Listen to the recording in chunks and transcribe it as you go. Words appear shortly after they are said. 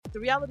The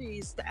reality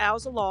is the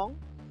hours are long,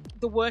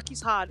 the work is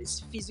hard,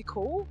 it's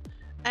physical,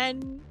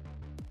 and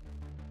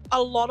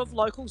a lot of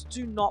locals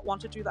do not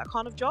want to do that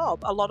kind of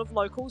job. A lot of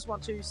locals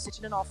want to sit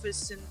in an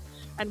office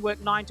and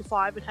work 9 to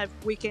 5 and have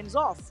weekends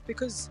off,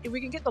 because if we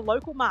can get the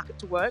local market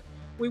to work,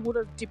 we would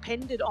have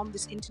depended on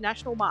this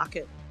international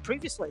market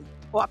previously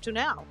or up to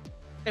now,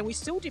 and we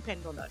still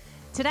depend on it.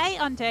 Today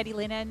on Dirty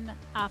Linen,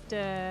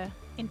 after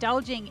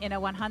indulging in a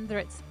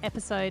 100th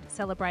episode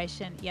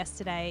celebration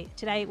yesterday,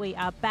 today we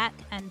are back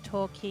and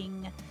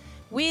talking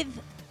with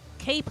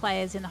key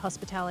players in the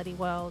hospitality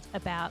world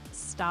about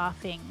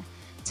staffing.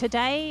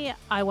 Today,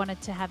 I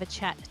wanted to have a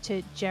chat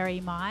to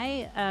Jerry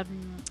Mai.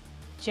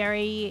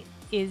 Jerry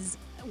is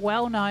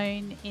well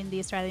known in the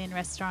Australian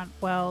restaurant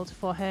world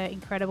for her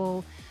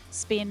incredible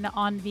spin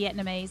on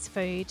Vietnamese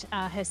food.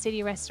 Her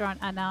city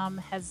restaurant, Annam,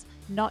 has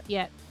not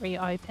yet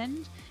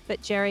reopened,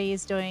 but Jerry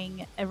is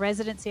doing a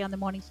residency on the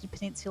Mornington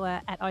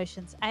Peninsula at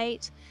Oceans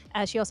 8.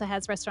 She also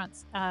has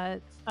restaurants,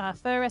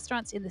 pho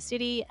restaurants in the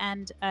city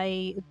and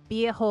a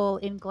beer hall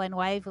in Glen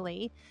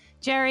Waverley.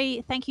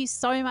 Jerry, thank you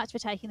so much for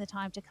taking the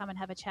time to come and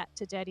have a chat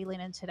to Dirty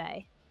Linen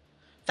today.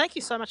 Thank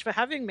you so much for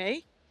having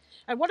me.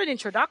 And what an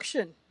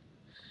introduction.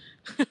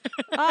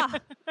 Oh,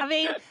 I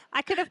mean,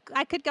 I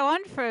could go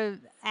on for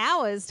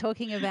hours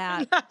talking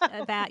about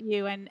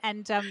you and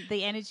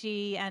the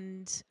energy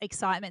and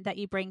excitement that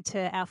you bring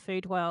to our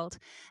food world.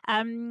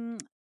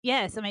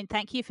 Yes, I mean,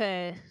 thank you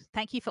for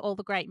all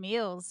the great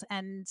meals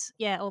and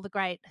all the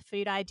great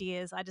food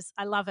ideas.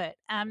 I love it.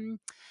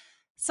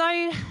 So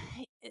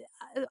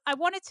I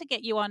wanted to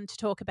get you on to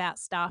talk about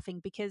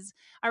staffing, because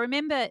I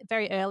remember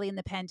very early in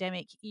the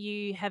pandemic,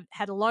 you have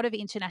had a lot of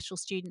international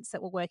students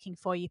that were working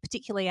for you,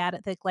 particularly out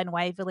at the Glen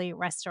Waverley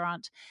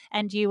restaurant,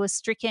 and you were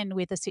stricken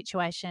with the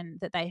situation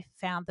that they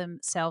found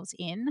themselves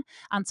in,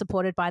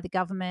 unsupported by the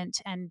government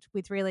and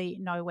with really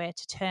nowhere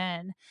to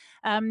turn.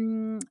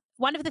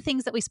 One of the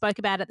things that we spoke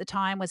about at the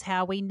time was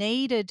how we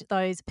needed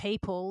those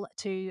people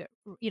to,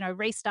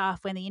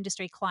 restaff when the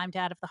industry climbed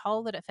out of the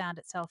hole that it found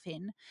itself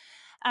in.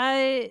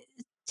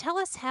 Tell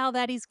us how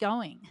that is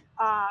going.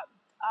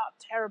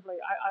 Terribly.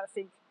 I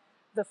think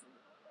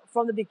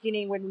from the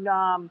beginning when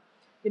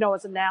it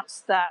was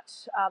announced that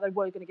they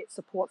were going to get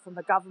support from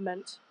the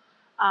government,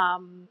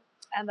 and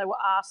they were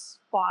asked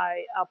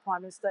by our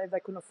Prime Minister if they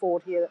couldn't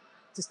afford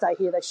to stay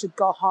here, they should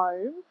go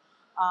home.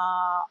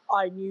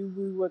 I knew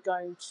we were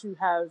going to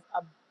have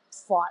a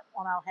fight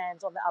on our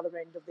hands on the other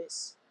end of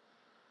this,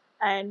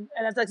 and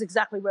that's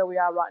exactly where we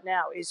are right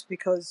now. Is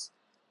because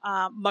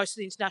most of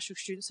the international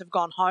students have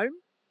gone home.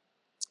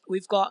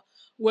 We've got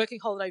working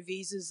holiday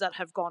visas that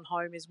have gone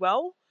home as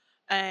well,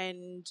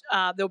 and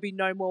there'll be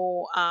no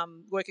more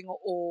working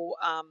or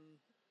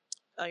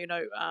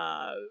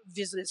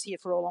visitors here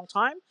for a long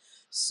time.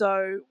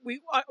 So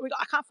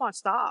I can't find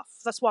staff.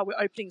 That's why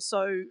we're opening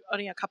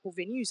only a couple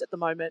venues at the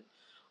moment.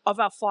 Of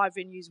our 5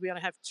 venues, we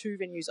only have 2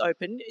 venues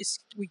open.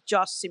 We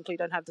just simply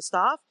don't have the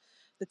staff.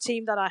 The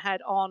team that I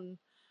had on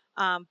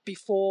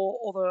before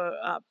or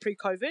the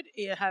pre-COVID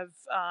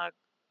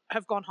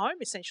have gone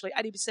home. Essentially,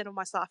 80% of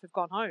my staff have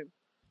gone home.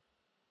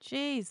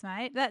 Jeez,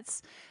 mate,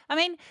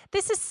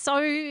 this is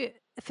so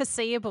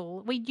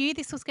foreseeable. We knew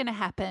this was going to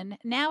happen.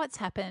 Now it's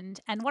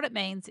happened, and what it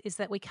means is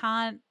that we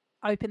can't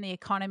open the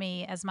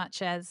economy as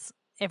much as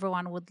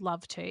everyone would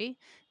love to.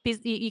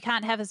 You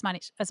can't have as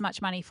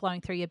much money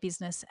flowing through your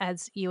business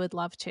as you would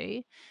love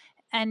to,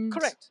 and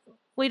correct.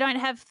 We don't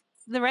have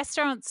the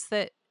restaurants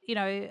that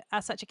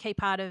are such a key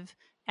part of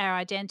our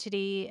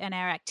identity and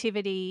our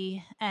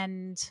activity,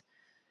 and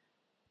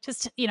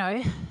just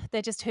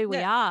they're just who we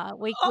are.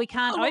 We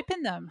can't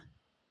open them.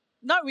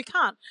 No, we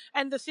can't.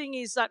 And the thing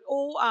is that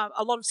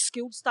a lot of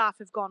skilled staff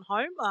have gone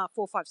home,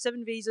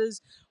 457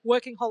 visas,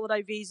 working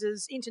holiday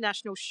visas,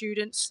 international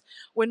students.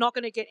 We're not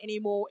going to get any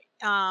more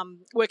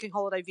working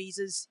holiday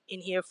visas in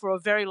here for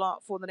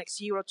for the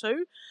next year or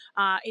two.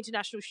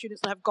 International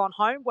students that have gone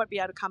home won't be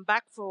able to come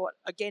back for,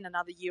 again,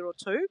 another year or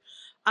two.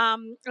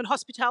 And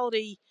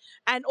hospitality,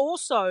 and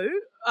also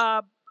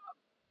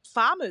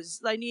farmers,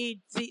 they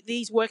need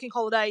these working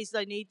holidays.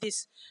 They need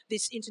this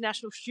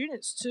international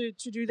students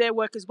to do their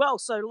work as well.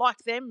 So like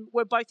them,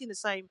 we're both in the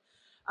same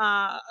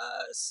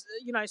it's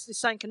the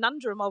same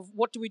conundrum of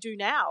what do we do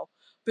now,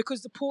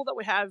 because the pool that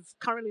we have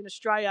currently in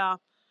Australia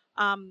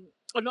are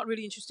not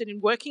really interested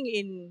in working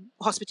in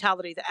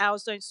hospitality. The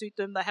hours don't suit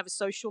them. They have a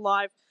social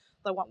life.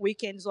 They want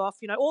weekends off,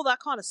 all that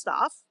kind of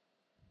stuff.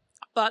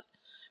 But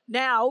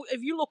now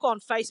if you look on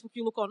Facebook,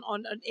 you look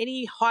on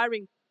any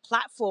hiring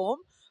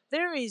platform,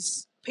 there are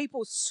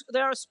people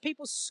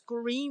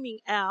screaming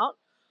out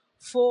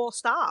for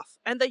staff,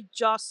 and they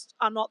just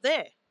are not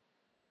there.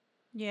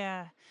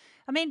 Yeah.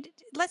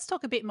 Let's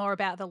talk a bit more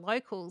about the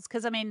locals,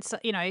 because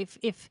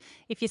if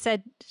you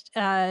said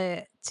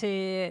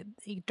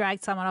you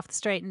dragged someone off the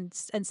street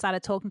and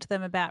started talking to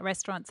them about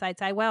restaurants, they'd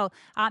say, well,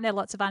 aren't there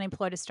lots of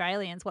unemployed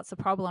Australians? What's the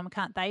problem?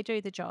 Can't they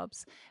do the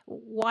jobs?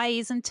 Why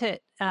isn't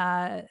it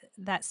that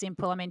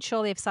simple?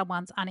 Surely if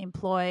someone's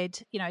unemployed,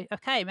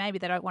 okay, maybe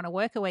they don't want to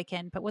work a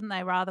weekend, but wouldn't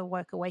they rather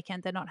work a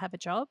weekend than not have a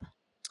job?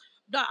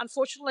 No,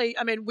 unfortunately,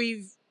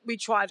 we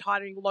tried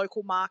hiring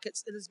local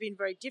markets. It has been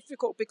very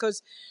difficult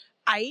because,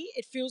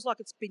 it feels like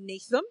it's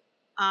beneath them.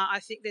 I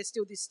think there's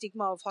still this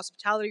stigma of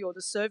hospitality or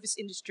the service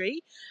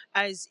industry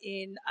as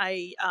in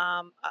a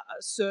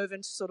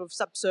servant sort of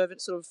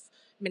subservient sort of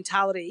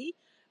mentality,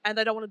 and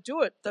they don't want to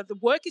do it. The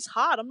work is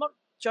hard. I'm not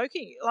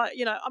joking. Like,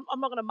 I'm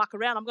not going to muck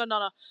around. I'm going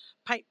to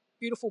paint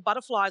beautiful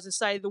butterflies and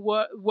say the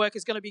work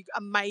is going to be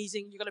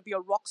amazing. You're going to be a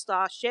rock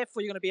star chef,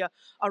 or you're going to be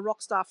a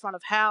rock star front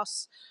of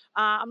house.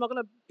 I'm not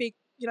going to be,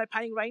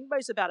 painting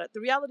rainbows about it.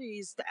 The reality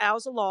is the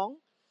hours are long,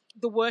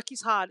 the work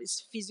is hard,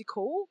 it's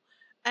physical,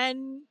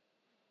 and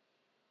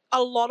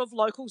a lot of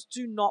locals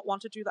do not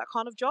want to do that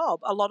kind of job.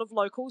 A lot of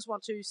locals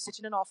want to sit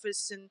in an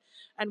office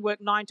and work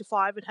 9 to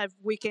 5 and have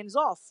weekends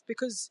off,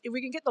 because if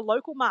we can get the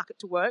local market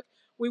to work,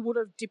 we would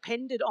have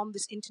depended on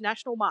this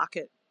international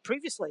market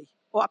previously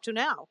or up to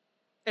now,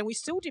 and we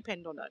still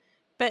depend on it.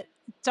 But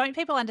don't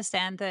people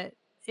understand that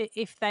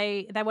if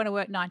they want to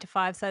work 9 to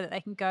 5 so that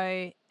they can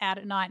go out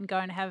at night and go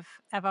and have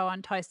avo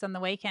on toast on the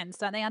weekends,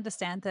 don't they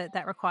understand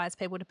that requires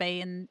people to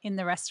be in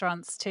the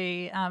restaurants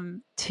to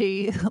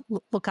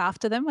look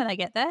after them when they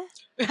get there?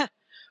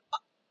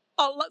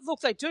 Oh,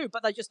 look, they do,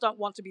 but they just don't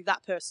want to be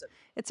that person.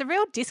 It's a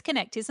real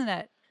disconnect, isn't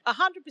it?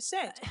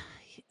 100%.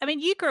 I mean,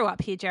 you grew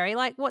up here, Jerry.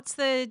 Like, what's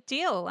the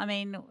deal? I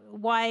mean,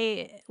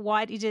 why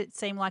did it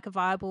seem like a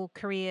viable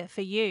career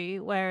for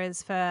you,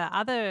 whereas for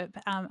other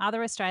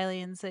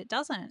Australians it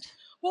doesn't?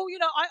 Well,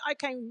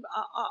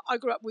 I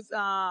grew up with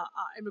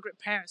immigrant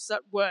parents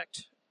that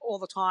worked all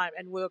the time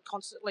and were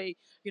constantly,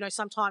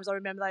 sometimes I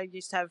remember they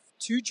used to have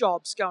 2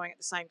 jobs going at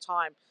the same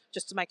time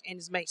just to make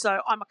ends meet. So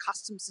I'm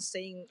accustomed to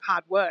seeing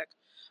hard work.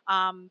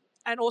 And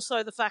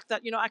also the fact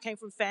that, I came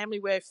from a family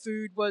where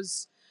food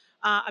was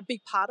a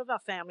big part of our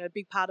family, a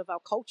big part of our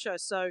culture.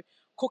 So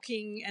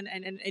cooking and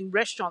in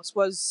restaurants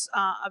was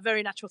a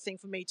very natural thing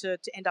for me to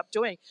end up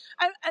doing.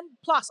 And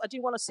plus, I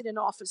didn't want to sit in an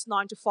office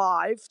 9 to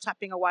 5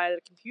 tapping away at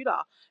a computer.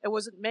 It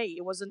wasn't me.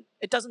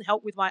 It doesn't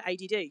help with my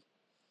ADD.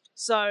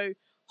 So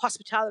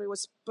hospitality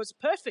was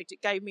perfect.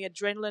 It gave me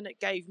adrenaline. It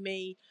gave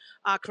me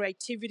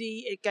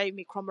creativity. It gave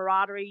me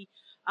camaraderie.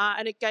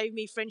 And it gave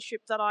me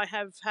friendship that I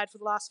have had for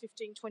the last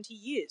 15, 20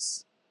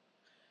 years.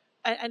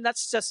 And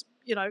that's just,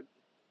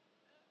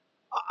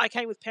 I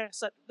came with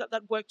parents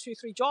that worked 2,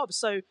 3 jobs,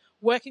 so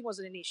working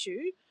wasn't an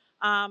issue,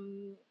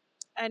 and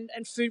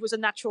food was a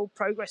natural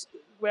progress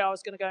where I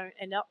was going to go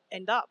and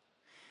end up.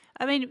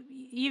 I mean,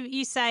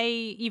 you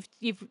say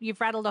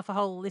you've rattled off a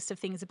whole list of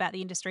things about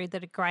the industry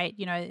that are great.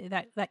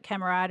 That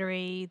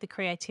camaraderie, the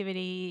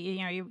creativity.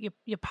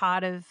 You're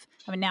part of.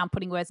 I mean, now I'm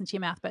putting words into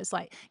your mouth, but it's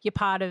like you're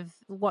part of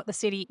what the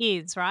city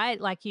is, right?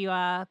 Like you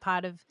are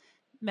part of.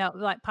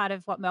 Part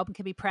of what Melbourne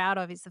can be proud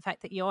of is the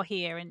fact that you're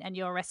here and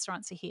your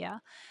restaurants are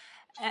here.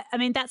 I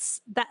mean,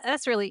 that's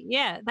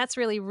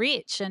really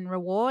rich and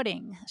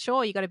rewarding.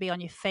 Sure, you got to be on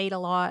your feet a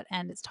lot,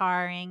 and it's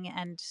tiring,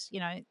 and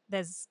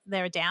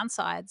there are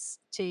downsides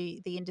to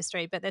the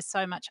industry, but there's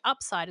so much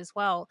upside as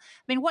well.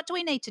 I mean, what do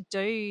we need to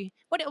do?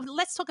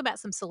 Let's talk about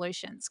some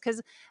solutions,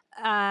 because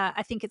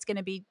I think it's going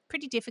to be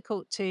pretty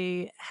difficult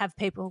to have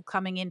people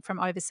coming in from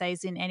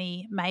overseas in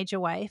any major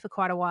way for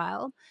quite a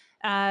while.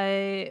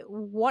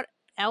 What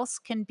else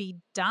can be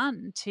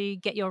done to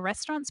get your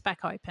restaurants back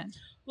open?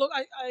 Look,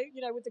 I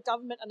with the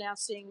government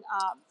announcing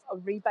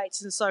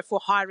rebates and so for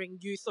hiring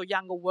youth or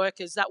younger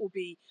workers, that will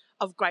be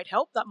of great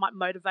help. That might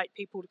motivate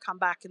people to come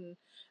back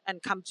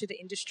and come to the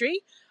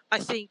industry. I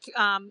think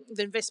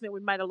the investment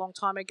we made a long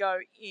time ago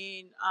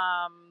in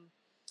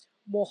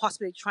more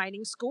hospitality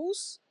training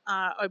schools,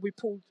 we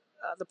pulled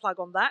the plug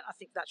on that. I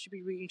think that should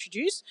be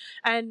reintroduced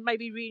and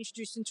maybe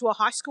reintroduced into a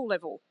high school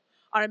level.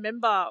 I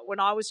remember when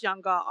I was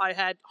younger, I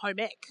had home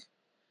ec.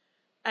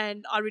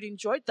 And I really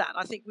enjoyed that.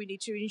 I think we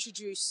need to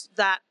introduce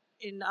that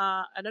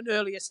at an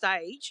earlier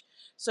stage,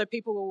 so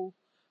people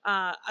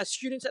are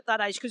students at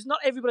that age, because not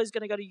everybody's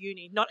going to go to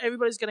uni. Not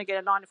everybody's going to get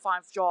a 9 to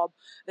 5 job.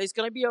 There's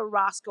going to be a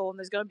rascal, and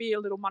there's going to be a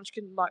little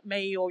munchkin like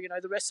me, or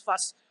the rest of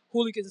us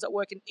hooligans that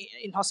work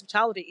in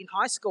hospitality in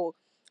high school,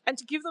 and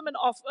to give them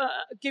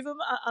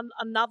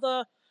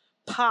another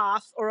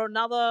path or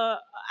another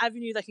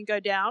avenue they can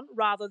go down,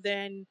 rather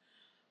than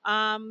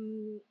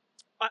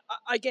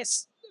I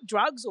guess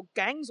drugs or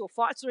gangs or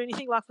fights or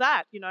anything like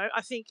that.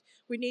 I think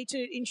we need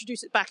to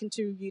introduce it back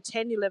into year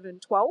 10, 11,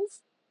 12,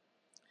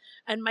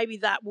 and maybe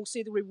that we'll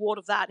see the reward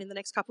of that in the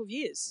next couple of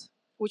years,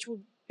 which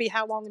will be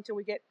how long until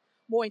we get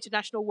more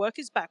international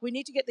workers back. We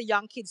need to get the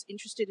young kids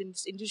interested in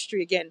this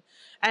industry again.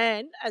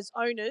 And as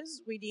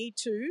owners, we need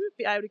to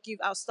be able to give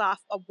our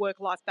staff a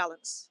work-life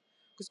balance,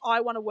 because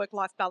I want a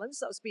work-life balance.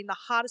 That's been the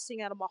hardest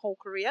thing out of my whole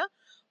career,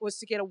 was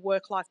to get a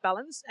work-life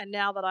balance. And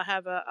now that I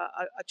have a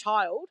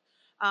child,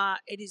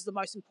 it is the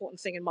most important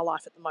thing in my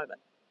life at the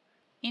moment.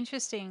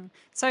 Interesting.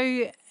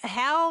 So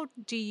how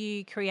do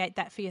you create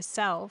that for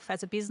yourself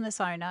as a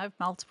business owner of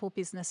multiple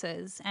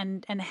businesses,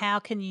 and how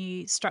can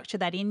you structure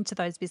that into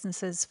those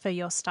businesses for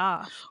your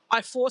staff?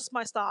 I force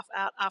my staff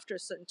out after a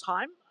certain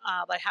time.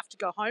 They have to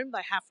go home.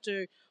 They have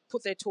to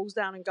put their tools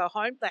down and go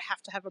home. They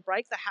have to have a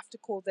break. They have to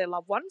call their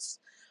loved ones.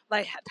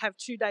 They have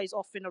 2 days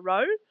off in a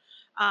row.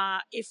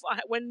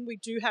 When we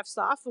do have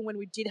staff, and when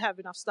we did have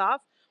enough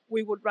staff,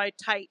 we would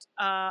rotate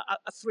a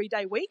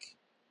 3-day week.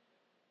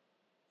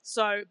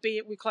 So be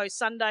it we close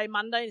Sunday,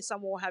 Monday, and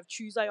some will have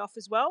Tuesday off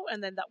as well,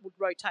 and then that would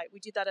rotate. We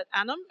did that at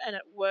Annam, and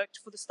it worked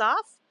for the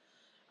staff.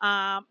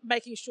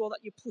 Making sure that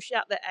you push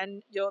out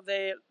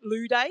their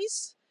loo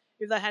days,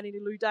 if they had any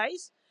loo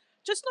days.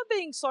 Just not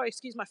being, sorry,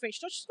 excuse my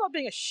French, just not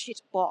being a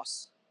shit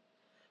boss.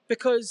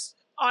 Because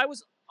I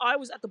was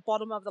at the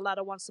bottom of the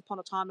ladder once upon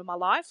a time in my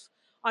life.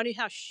 I knew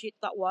how shit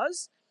that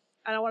was,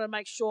 and I want to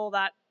make sure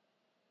that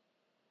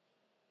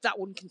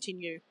wouldn't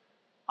continue.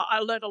 I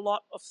learned a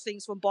lot of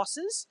things from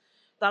bosses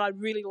that I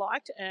really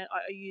liked, and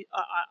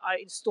I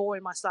install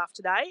in my staff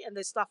today. And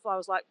there's stuff I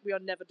was like, we are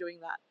never doing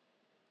that.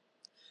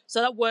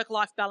 So that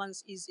work-life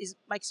balance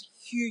makes a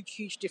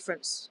huge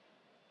difference.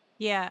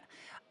 Yeah.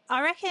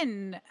 I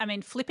reckon, I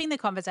mean, flipping the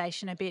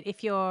conversation a bit,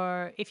 if you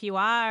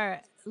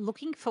are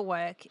looking for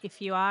work, if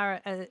you are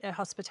a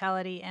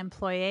hospitality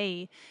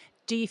employee,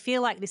 do you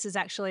feel like this is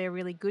actually a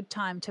really good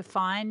time to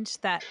find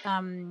that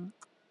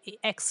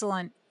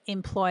excellent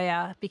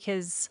employer?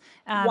 Because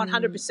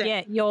 100%.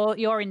 yeah,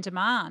 you're in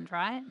demand,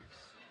 right?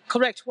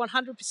 Correct,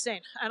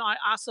 100%. And I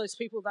ask those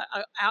people that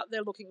are out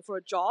there looking for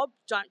a job,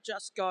 don't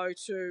just go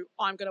to,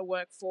 I'm going to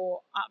work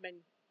for,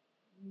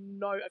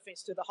 no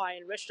offense to the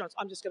high-end restaurants,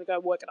 I'm just going to go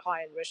work at a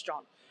high-end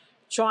restaurant.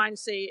 Try and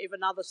see if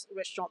another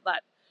restaurant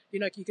that,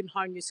 you can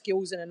hone your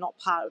skills in and not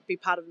be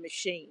part of a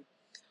machine.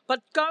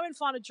 But go and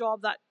find a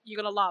job that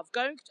you're going to love.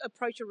 Go and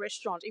approach a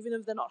restaurant, even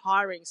if they're not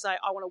hiring. Say,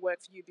 I want to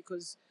work for you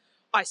because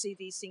I see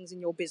these things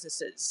in your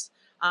businesses.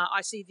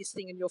 I see this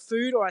thing in your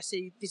food, or I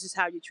see this is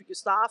how you treat your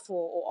staff,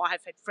 or I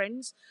have had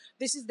friends.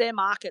 This is their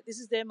market. This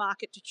is their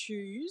market to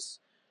choose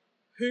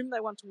whom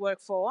they want to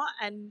work for,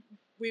 and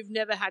we've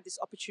never had this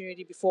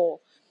opportunity before.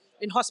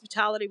 In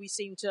hospitality, we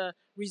seem to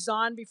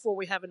resign before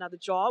we have another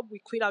job. We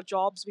quit our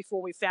jobs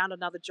before we found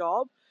another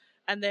job,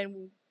 and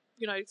then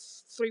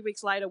 3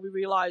 weeks later, we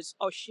realize,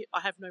 oh shit,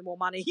 I have no more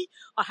money.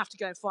 I have to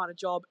go and find a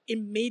job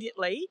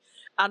immediately,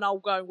 and I'll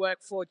go and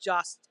work for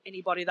just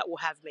anybody that will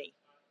have me.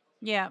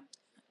 Yeah.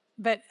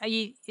 But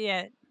this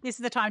is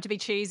the time to be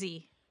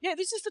choosy. Yeah,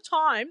 this is the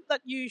time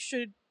that you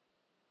should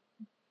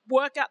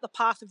work out the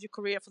path of your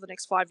career for the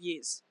next 5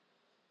 years,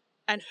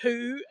 and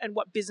who and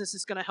what business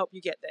is going to help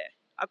you get there.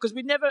 Because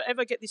we never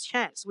ever get this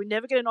chance. We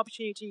never get an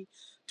opportunity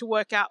to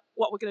work out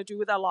what we're going to do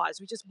with our lives.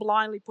 We just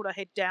blindly put our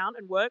head down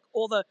and work.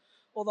 Or the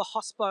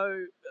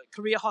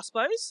career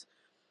hospos,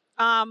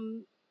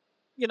 and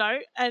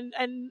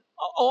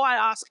all I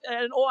ask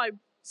and all I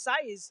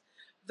say is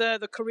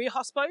the career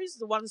hospos,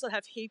 the ones that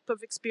have heap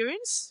of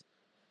experience,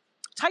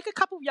 take a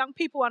couple of young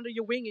people under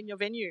your wing in your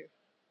venue.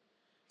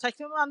 Take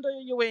them under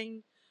your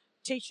wing,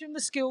 teach them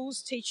the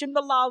skills, teach them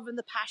the love and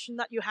the passion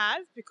that you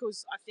have,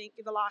 because I think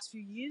in the last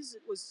few years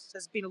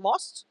has been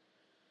lost.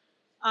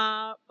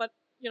 But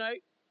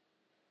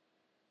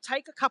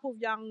take a couple of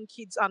young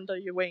kids under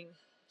your wing.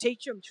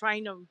 Teach them,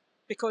 train them,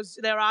 because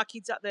there are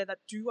kids out there that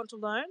do want to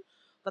learn,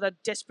 that are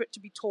desperate to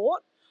be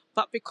taught,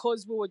 but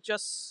because we were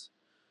just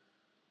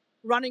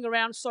running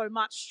around so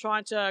much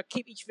trying to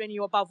keep each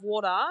venue above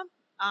water,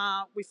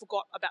 we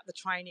forgot about the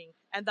training,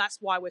 and that's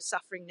why we're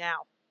suffering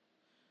now,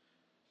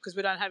 because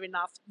we don't have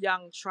enough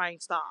young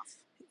trained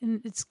staff.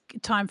 And it's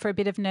time for a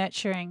bit of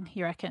nurturing,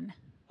 you reckon?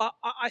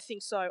 I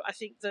think so. I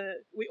think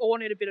we all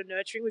need a bit of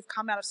nurturing. We've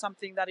come out of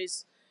something that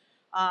is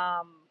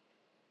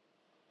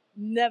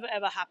never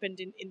ever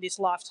happened in this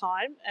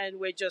lifetime, and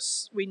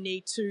we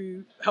need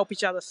to help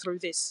each other through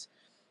this.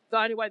 The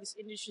only way this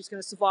industry is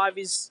going to survive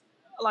is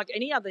like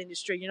any other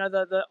industry.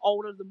 The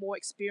older, the more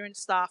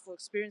experienced staff or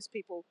experienced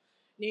people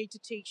need to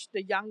teach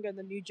the younger and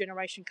the new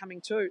generation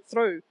coming through.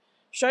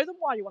 Show them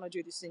why you want to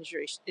do this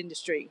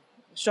industry.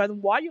 Show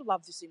them why you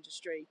love this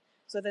industry,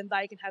 so then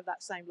they can have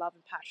that same love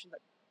and passion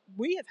that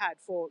we have had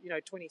for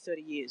 20,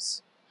 30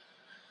 years,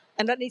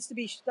 and that needs to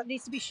be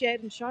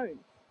shared and shown.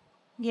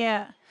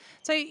 Yeah.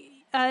 So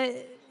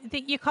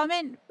your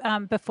comment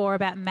before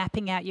about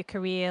mapping out your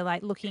career,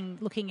 like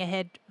looking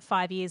ahead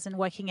 5 years and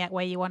working out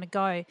where you want to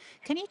go.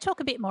 Can you talk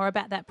a bit more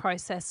about that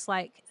process?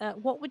 Like,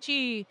 what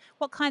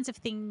kinds of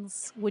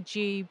things would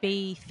you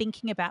be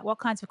thinking about? What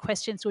kinds of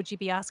questions would you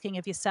be asking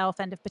of yourself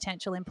and of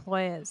potential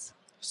employers?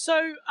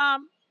 So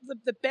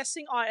the best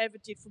thing I ever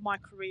did for my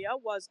career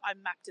was I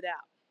mapped it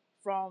out.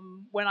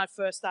 From when I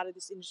first started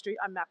this industry,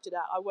 I mapped it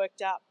out. I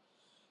worked out,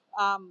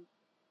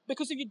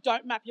 because if you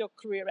don't map your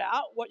career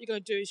out, what you're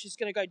going to do is you're just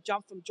going to go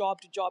jump from job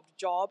to job to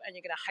job, and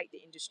you're going to hate the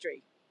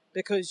industry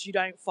because you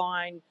don't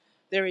find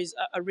there is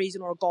a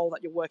reason or a goal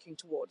that you're working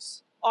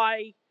towards.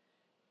 I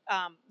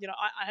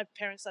have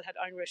parents that had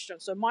owned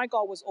restaurants, so my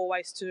goal was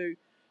always to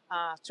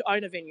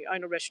own a venue,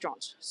 own a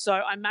restaurant. So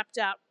I mapped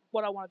out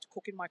what I wanted to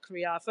cook in my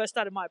career. I first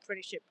started my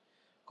apprenticeship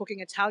cooking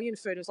Italian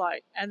food,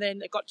 and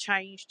then it got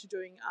changed to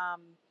doing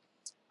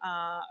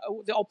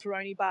the old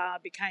Peroni bar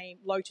became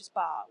Lotus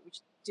Bar,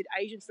 which did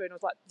Asian food, and I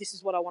was like, this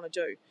is what I want to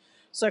do.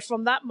 So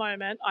from that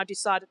moment, I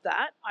decided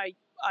that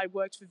I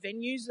worked for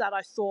venues that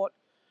I thought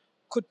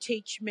could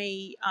teach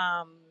me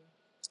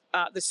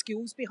the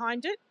skills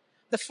behind it,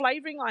 The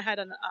flavouring I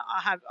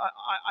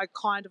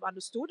kind of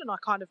understood and I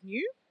kind of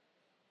knew.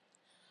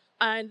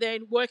 And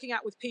then working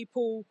out with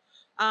people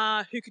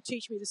who could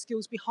teach me the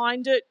skills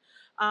behind it.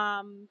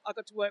 I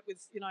got to work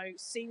with,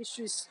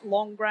 Seamstress,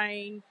 Long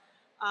Grain,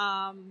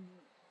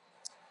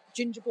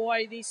 Ginger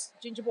Boy. This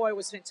Ginger Boy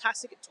was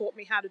fantastic. It taught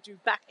me how to do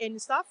back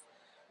end stuff,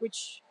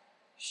 which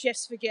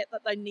chefs forget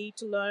that they need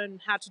to learn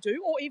how to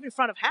do, or even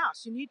front of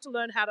house. You need to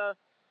learn how to.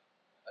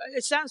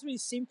 It sounds really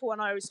simple, I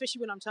know, especially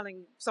when I'm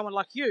telling someone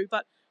like you,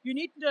 but you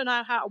need to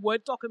know how a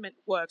Word document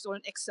works or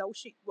an Excel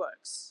sheet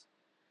works,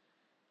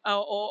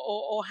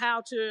 or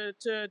how to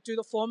do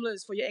the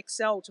formulas for your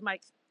Excel to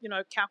make,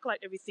 calculate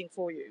everything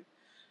for you.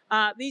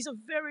 These are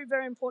very,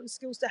 very important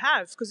skills to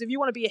have, because if you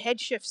want to be a head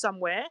chef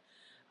somewhere,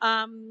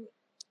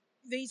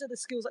 these are the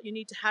skills that you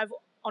need to have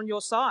on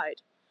your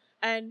side.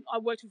 And I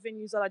worked with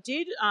venues that I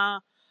did.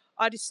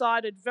 I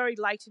decided very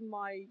late in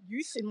my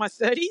youth, in my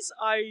 30s,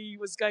 I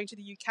was going to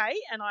the UK,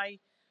 and I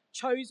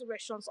chose the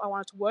restaurants I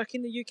wanted to work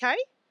in the UK.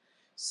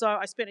 So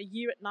I spent a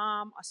year at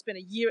Naam. I spent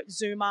a year at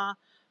Zuma.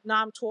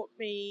 Naam taught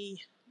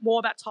me more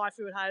about Thai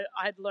food I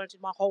had learned in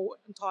my whole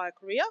entire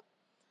career.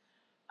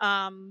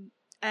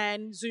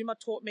 And Zuma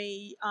taught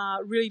me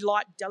really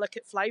light,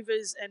 delicate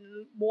flavours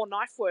and more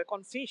knife work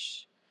on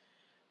fish,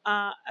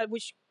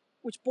 which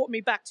brought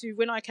me back to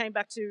when I came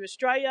back to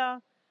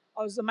Australia.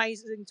 I was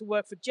amazing to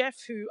work for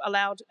Jeff, who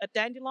allowed a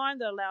Dandelion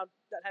that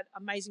had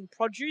amazing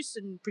produce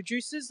and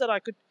producers that I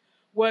could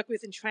work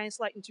with and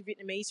translate into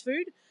Vietnamese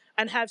food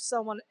and have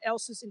someone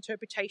else's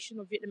interpretation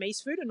of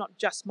Vietnamese food and not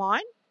just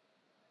mine.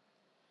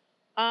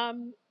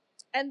 And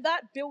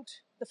that built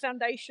the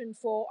foundation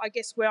for, I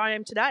guess, where I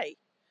am today.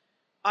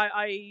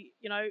 I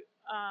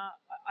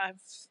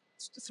have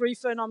 3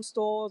 Phenom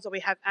stores. We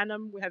have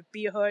Annam, we have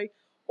Bia Hoi,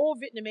 all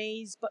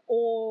Vietnamese, but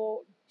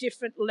all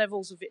different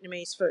levels of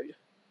Vietnamese food.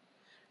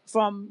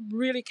 From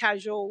really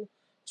casual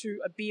to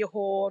a beer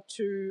hall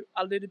to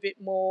a little bit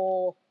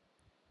more,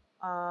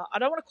 I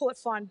don't want to call it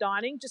fine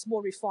dining, just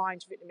more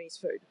refined Vietnamese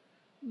food.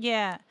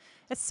 Yeah.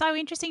 It's so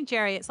interesting,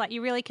 Jerry. It's like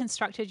you really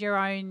constructed your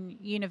own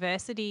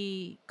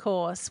university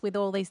course with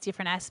all these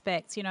different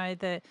aspects,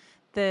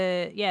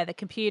 the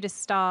computer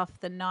stuff,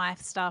 the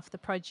knife stuff, the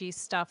produce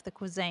stuff, the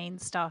cuisine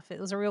stuff. It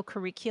was a real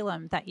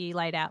curriculum that you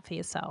laid out for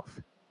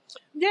yourself.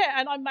 Yeah,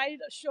 and I made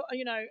sure,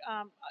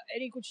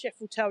 any good chef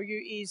will tell you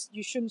is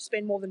you shouldn't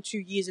spend more than 2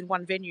 years in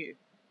one venue.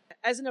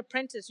 As an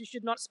apprentice, you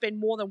should not spend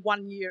more than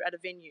 1 year at a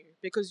venue,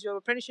 because your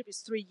apprenticeship is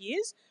 3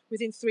 years.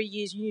 Within 3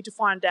 years, you need to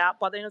find out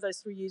by the end of those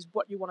 3 years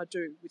what you want to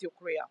do with your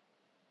career.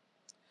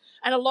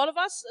 And a lot of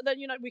us,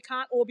 we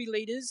can't all be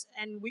leaders,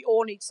 and we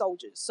all need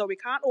soldiers. So we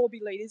can't all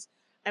be leaders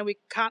and we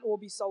can't all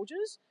be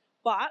soldiers,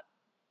 but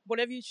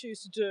whatever you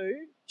choose to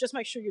do, just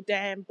make sure you're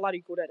damn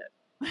bloody good at it.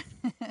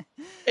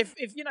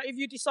 If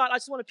you decide I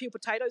just want to peel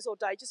potatoes all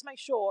day, just make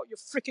sure you're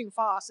freaking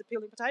fast at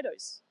peeling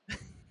potatoes.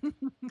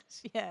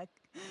 Yeah,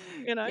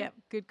 yeah,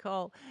 good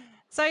call.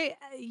 So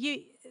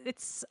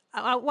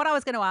what I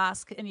was going to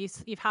ask, and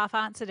you've half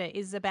answered it,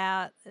 is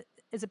about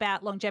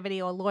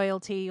longevity or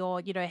loyalty,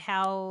 or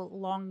how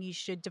long you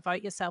should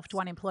devote yourself to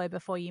one employer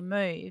before you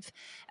move.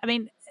 I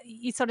mean,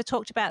 you sort of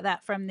talked about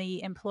that from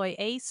the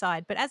employee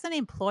side, but as an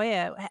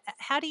employer,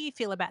 how do you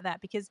feel about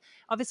that? Because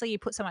obviously you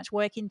put so much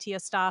work into your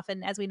staff,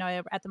 and as we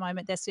know at the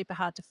moment, they're super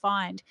hard to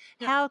find.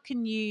 Yeah. How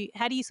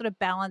do you sort of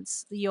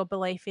balance your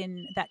belief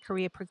in that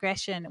career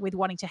progression with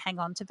wanting to hang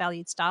on to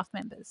valued staff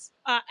members?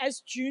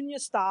 As junior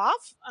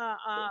staff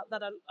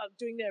that are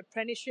doing their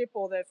apprenticeship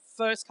or their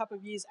first couple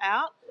of years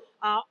out,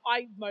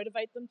 I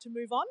motivate them to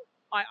move on.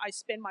 I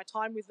spend my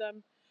time with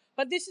them.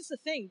 But this is the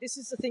thing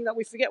that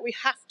we forget. We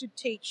have to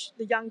teach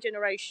the young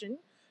generation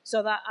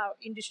so that our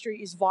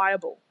industry is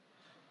viable.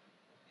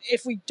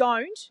 If we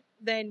don't,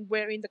 then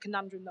we're in the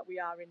conundrum that we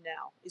are in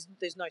now,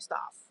 there's no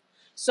staff.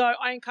 So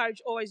I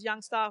encourage always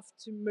young staff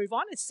to move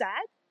on. It's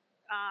sad.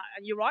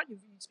 And you're right, you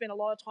spend a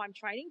lot of time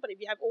training, but if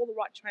you have all the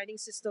right training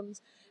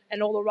systems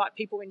and all the right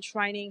people in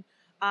training,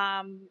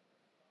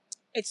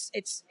 it's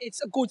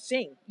a good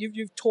thing.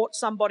 You've taught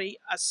somebody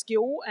a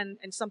skill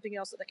and something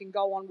else that they can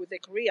go on with their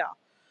career.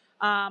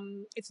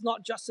 It's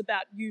not just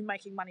about you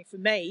making money for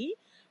me.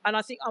 And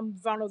I think I'm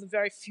one of the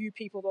very few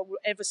people that will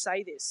ever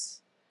say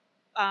this.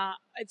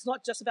 It's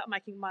not just about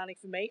making money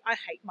for me. I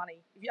hate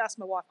money. If you ask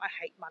my wife, I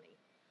hate money.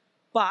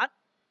 But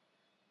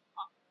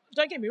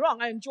don't get me wrong,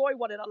 I enjoy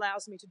what it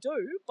allows me to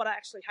do, but I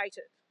actually hate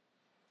it.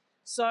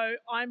 So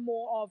I'm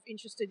more of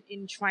interested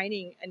in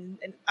training and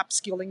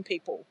upskilling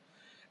people.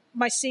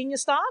 My senior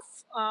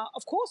staff,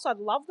 of course, I'd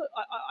love that.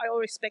 I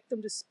always expect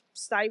them to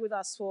stay with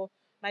us for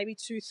maybe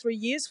 2, 3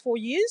 years, 4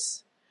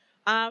 years.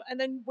 And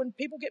then when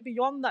people get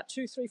beyond that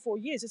 2, 3, 4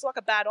 years, it's like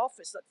a bad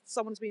office. That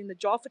someone's been in the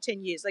job for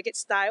 10 years. They get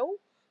stale,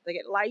 they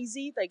get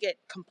lazy, they get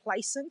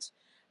complacent,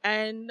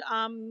 and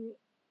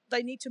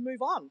they need to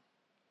move on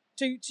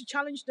to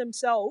challenge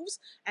themselves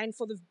and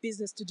for the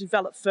business to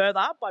develop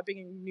further by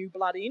bringing new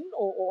blood in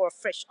or a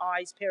fresh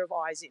pair of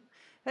eyes in.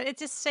 But it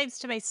just seems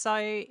to me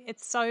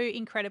it's so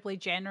incredibly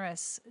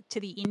generous to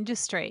the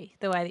industry,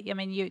 the way that, I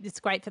mean, it's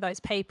great for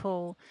those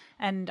people,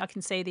 and I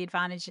can see the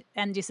advantage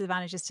and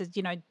disadvantages to,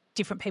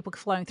 different people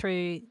flowing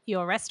through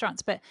your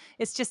restaurants. But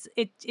it's just,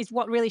 it's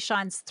what really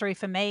shines through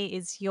for me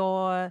is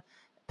your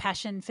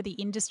passion for the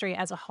industry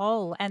as a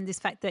whole, and this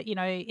fact that,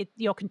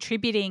 you're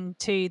contributing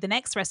to the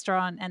next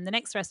restaurant and the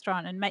next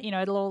restaurant, and,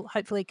 it'll all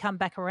hopefully come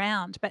back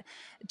around. But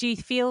do you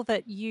feel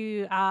that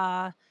you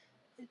are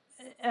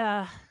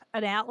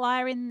an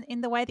outlier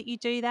in the way that you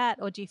do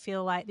that, or do you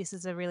feel like this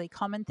is a really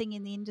common thing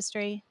in the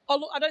industry? Oh,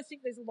 look, I don't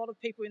think there's a lot of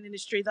people in the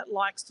industry that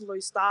likes to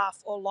lose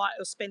staff or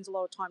spends a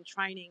lot of time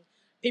training.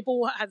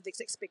 People have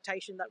this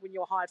expectation that when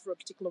you're hired for a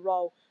particular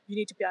role, you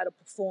need to be able to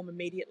perform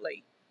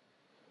immediately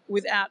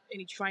without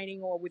any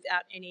training or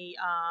without any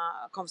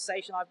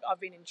conversation. I've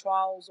been in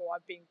trials, or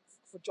I've been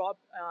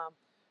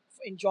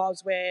in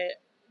jobs where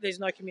there's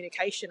no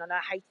communication, and I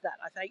hate that.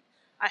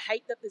 I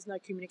hate that there's no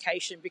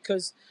communication,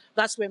 because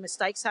that's where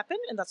mistakes happen,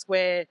 and that's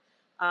where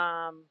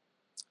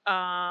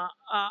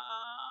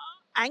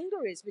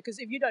anger is. Because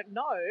if you don't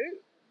know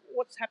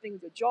what's happening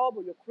with your job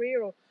or your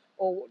career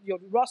or your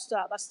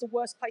roster, that's the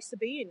worst place to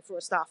be in for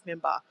a staff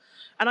member.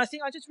 And I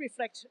think I just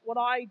reflect, what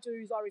I do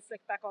is I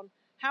reflect back on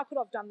how could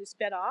I have done this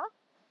better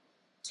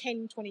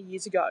 10, 20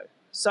 years ago.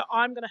 So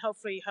I'm going to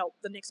hopefully help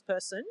the next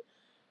person.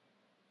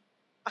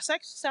 I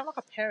sound like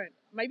a parent.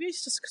 Maybe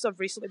it's just because I've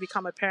recently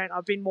become a parent.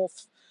 I've been more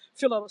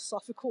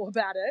philosophical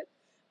about it.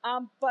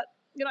 But,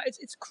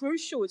 it's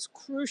crucial. It's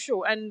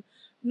crucial. And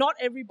not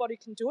everybody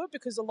can do it,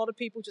 because a lot of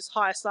people just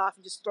hire staff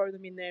and just throw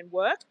them in there and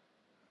work.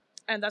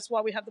 And that's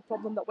why we have the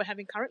problem that we're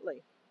having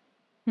currently.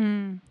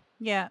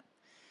 Yeah.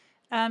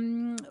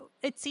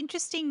 It's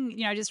interesting,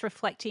 just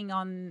reflecting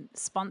on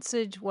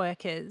sponsored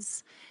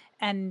workers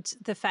and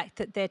the fact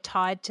that they're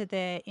tied to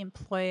their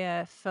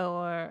employer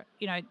for,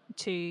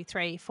 2,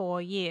 3,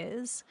 4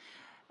 years.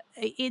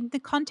 In the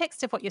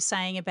context of what you're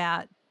saying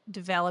about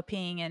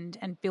developing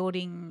and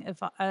building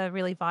a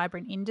really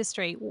vibrant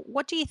industry,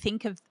 what do you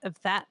think of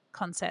that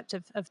concept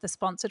of the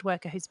sponsored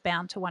worker who's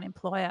bound to one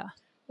employer?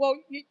 Well,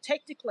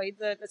 technically,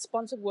 the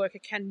sponsored worker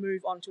can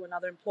move on to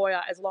another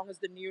employer as long as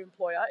the new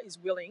employer is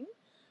willing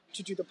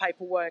to do the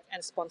paperwork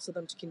and sponsor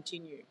them to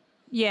continue.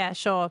 Yeah,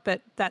 sure,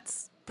 but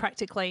that's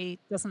practically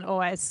isn't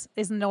always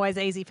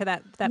easy for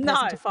that person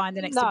to find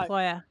the next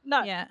employer.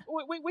 No, yeah.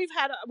 We've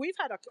had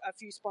a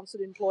few sponsored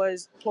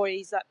employees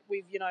that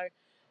we've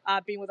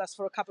been with us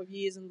for a couple of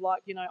years, and I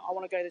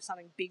want to go to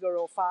something bigger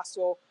or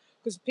faster,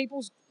 because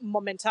people's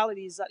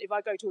mentality is that if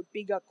I go to a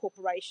bigger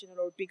corporation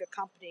or a bigger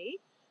company,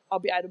 I'll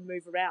be able to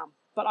move around.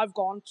 But I've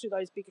gone to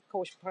those bigger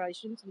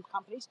corporations and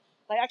companies.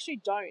 They actually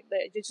don't.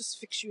 They just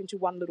fix you into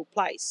one little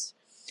place.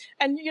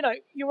 And,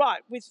 you're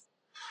right. With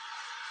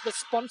the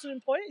sponsored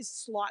employer is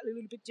slightly a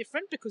little bit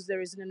different, because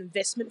there is an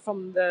investment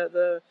from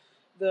the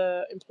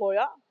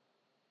employer,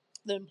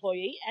 the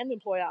employee and the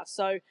employer.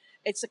 So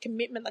it's a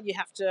commitment that you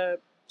have to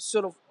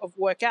sort of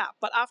work out.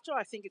 But after,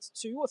 I think it's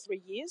 2 or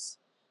 3 years,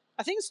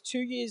 I think it's 2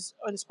 years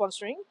on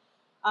sponsoring.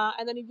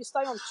 And then if you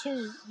stay on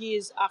 2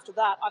 years after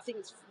that, I think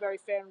it's very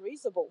fair and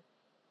reasonable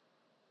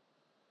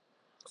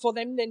for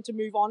them then to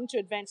move on to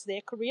advance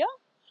their career.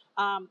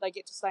 They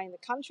get to stay in the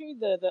country.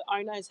 The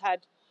owner has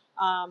had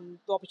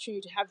the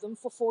opportunity to have them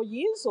for 4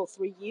 years or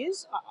 3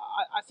 years.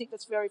 I think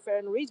that's very fair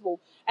and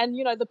reasonable. And,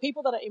 the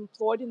people that are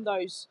employed in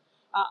those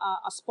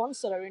are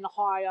sponsored are in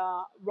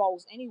higher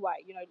roles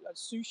anyway, a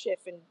sous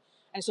chef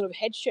and sort of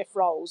head chef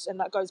roles. And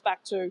that goes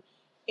back to,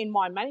 in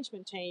my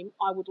management team,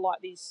 I would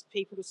like these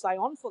people to stay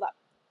on for that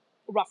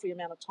roughly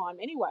amount of time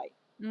anyway.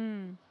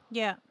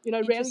 Yeah.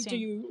 Rarely do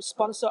you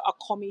sponsor a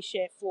commie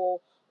chef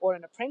or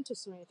an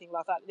apprentice or anything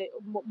like that. They're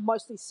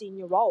mostly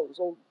senior roles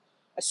or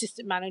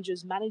assistant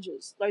managers,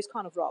 those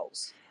kind of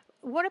roles.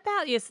 What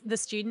about the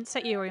students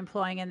that you were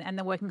employing and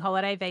the working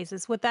holiday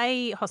visas? Were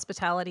they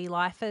hospitality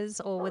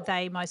lifers, or were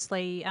they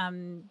mostly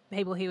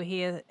people who were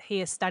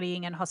here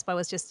studying, and hospo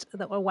was just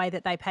a way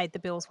that they paid the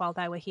bills while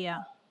they were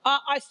here?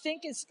 I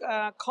think it's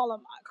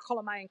column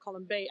A and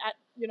column B. At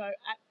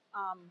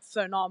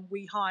Fernom,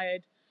 we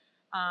hired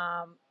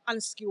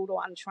unskilled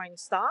or untrained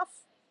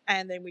staff,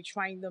 and then we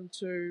trained them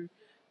to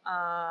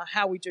our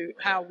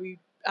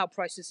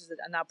processes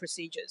and our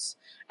procedures,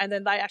 and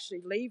then they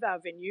actually leave our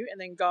venue and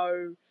then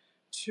go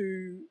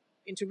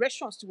into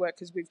restaurants to work,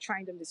 because we've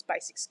trained them this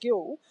basic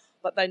skill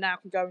that they now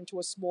can go into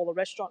a smaller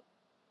restaurant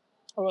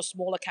or a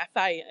smaller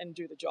cafe and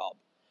do the job.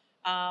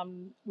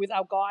 With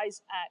our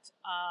guys at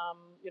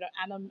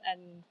Annam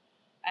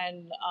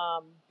and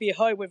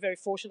Beho, we're very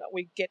fortunate that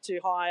we get to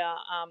hire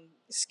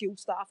skilled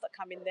staff that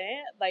come in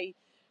there. They,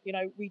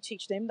 we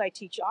teach them, they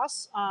teach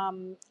us.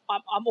 I'm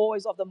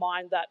always of the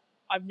mind that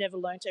I've never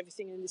learnt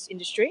everything in this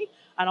industry,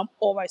 and I'm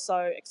always so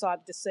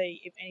excited to see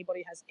if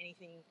anybody has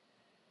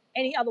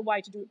any other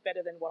way to do it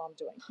better than what I'm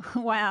doing.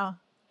 Wow.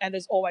 And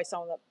there's always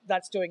someone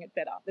that's doing it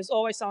better. There's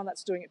always someone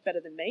that's doing it better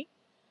than me.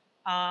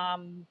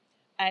 And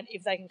And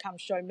if they can come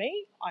show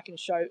me, I can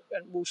show,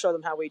 and we'll show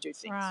them how we do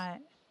things.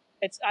 Right.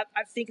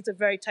 I think it's a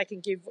very take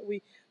and give.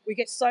 We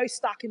get so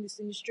stuck in this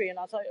industry, and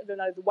I don't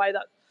know, the way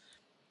that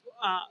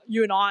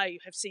you and I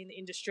have seen the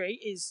industry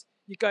is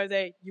you go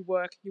there, you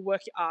work your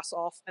ass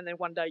off, and then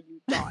one day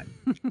you die.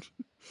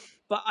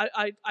 But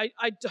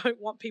I don't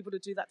want people to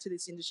do that to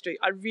this industry.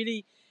 I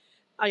really,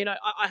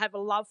 I have a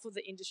love for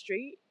the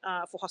industry,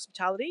 for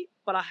hospitality,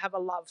 but I have a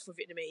love for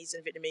Vietnamese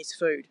and Vietnamese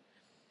food.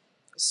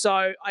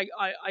 So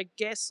I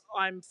guess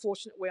I'm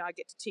fortunate where I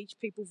get to teach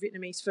people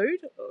Vietnamese food,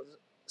 or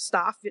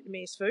staff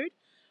Vietnamese food,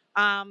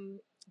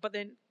 but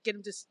then get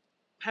them to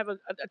have a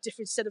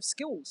different set of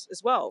skills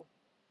as well.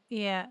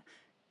 Yeah.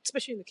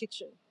 Especially in the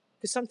kitchen.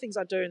 Because some things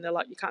I do and they're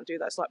like, you can't do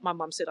that. It's like, my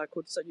mum said I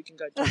could, so you can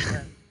go do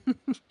that.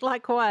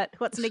 Like what?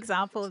 What's an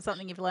example of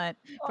something you've learnt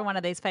from one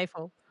of these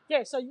people?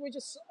 Yeah, so we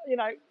just,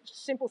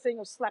 simple thing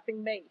of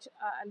slapping meat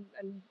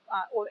and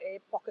or air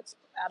pockets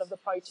out of the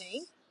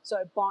protein so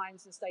it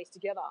binds and stays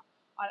together.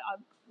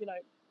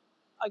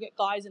 I get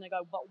guys and they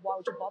go, but why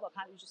would you bother?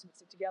 Can't you just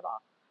mix it together?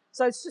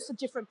 So it's just a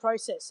different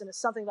process, and it's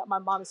something that my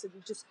mum said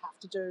we just have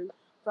to do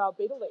for our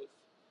betel leaf.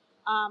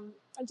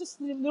 And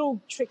just little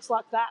tricks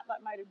like that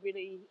made it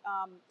really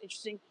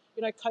interesting.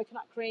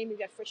 Coconut cream, you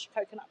get fresh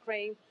coconut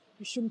cream,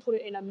 you shouldn't put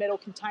it in a metal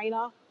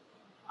container.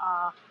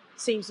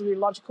 Seems really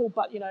logical,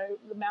 but, the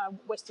amount of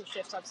Western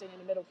chefs I've seen in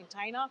a metal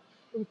container,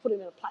 we put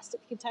it in a plastic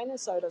container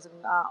so it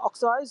doesn't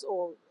oxidize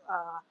or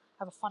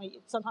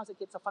sometimes it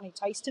gets a funny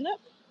taste in it.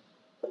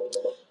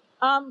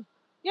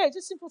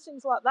 Just simple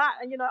things like that.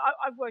 And,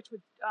 I've worked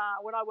with,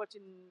 when I worked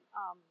in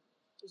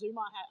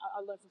Zuma,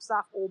 I learned from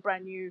staff all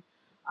brand new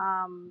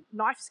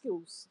knife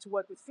skills to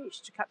work with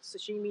fish, to cut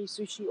sashimi,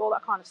 sushi, all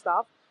that kind of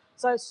stuff.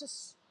 So it's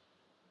just,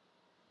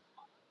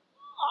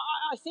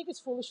 I think it's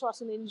foolish for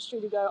us in the industry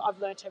to go, I've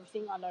learnt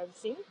everything, I know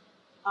everything,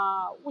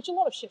 which a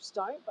lot of chefs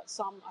don't, but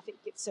some, I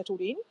think, get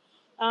settled in.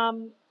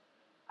 And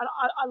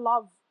I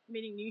love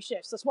meeting new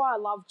chefs. That's why I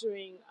love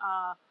doing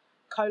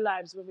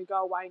collabs when we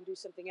go away and do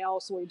something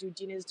else, or we do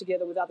dinners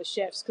together with other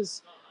chefs,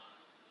 because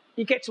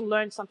you get to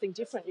learn something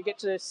different. You get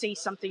to see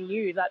something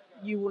new that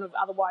you wouldn't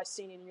have otherwise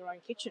seen in your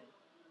own kitchen.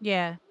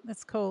 Yeah,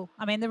 that's cool.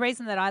 I mean, the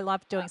reason that I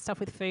love doing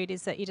stuff with food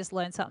is that you just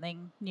learn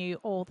something new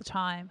all the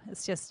time.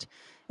 It's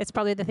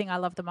probably the thing I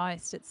love the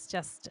most. It's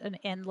just an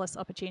endless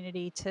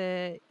opportunity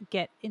to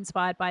get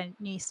inspired by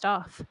new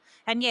stuff.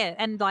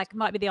 And like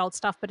might be the old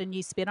stuff, but a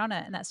new spin on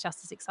it. And that's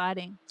just as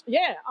exciting.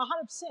 Yeah,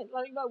 100%.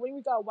 Like, when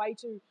we go away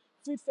to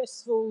food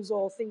festivals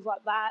or things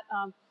like that,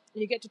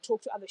 you get to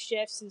talk to other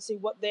chefs and see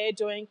what they're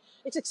doing.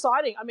 It's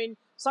exciting. I mean,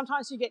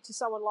 sometimes you get to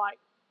someone like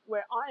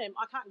where I am,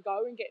 I can't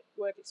go and get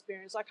work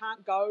experience. I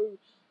can't go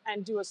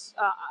and do a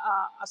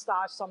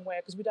stage somewhere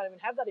because we don't even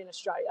have that in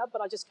Australia,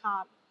 but I just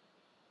can't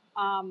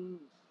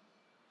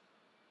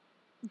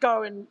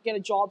go and get a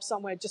job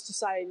somewhere just to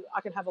say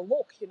I can have a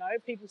look.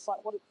 People's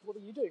like, what are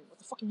you doing? What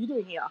the fuck are you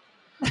doing here?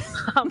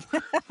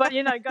 But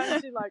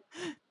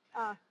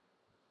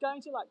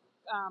going to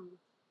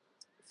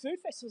food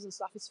festivals and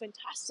stuff is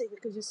fantastic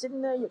because you're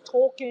sitting there, you're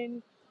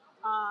talking,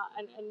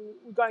 and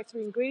we're going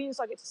through ingredients.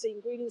 I get to see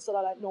ingredients that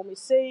I don't normally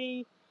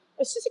see.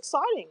 It's just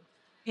exciting.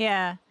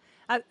 Yeah.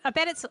 I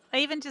bet it's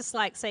even just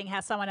like seeing how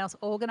someone else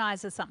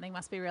organises something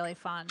must be really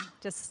fun.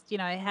 Just,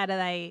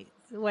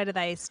 where do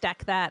they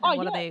stack that?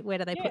 And where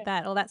do they put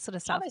that? All that sort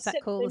of stuff. Is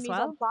that cool as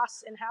well?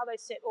 Plus, and how they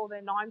set all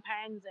their 9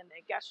 pans and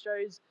their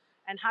gastros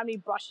and how many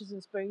brushes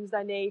and spoons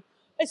they need.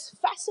 It's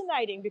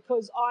fascinating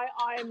because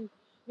I'd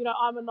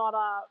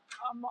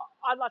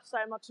like to say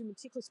I'm not too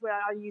meticulous where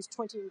I use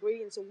 20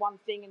 ingredients in one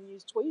thing and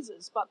use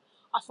tweezers, but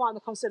I find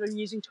the concept of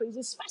using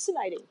tweezers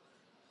fascinating.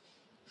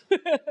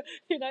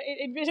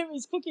 In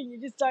Vietnamese cooking, you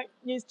just don't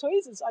use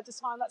tweezers. I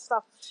just find that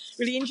stuff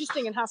really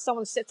interesting, and how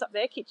someone sets up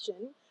their kitchen.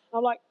 And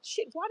I'm like,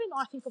 shit, why didn't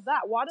I think of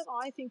that? Why didn't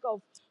I think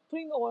of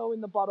putting the oil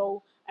in the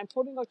bottle and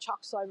putting the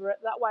chucks over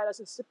it? That way it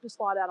doesn't slip and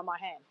slide out of my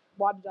hand.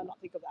 Why did I not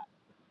think of that?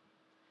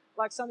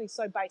 Like something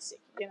so basic,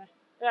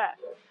 Yeah.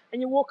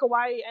 And you walk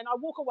away, and I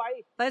walk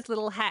away. Those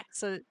little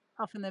hacks are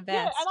often the best.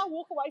 Yeah, and I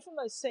walk away from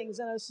those things,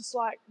 and it's just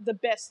like the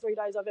best 3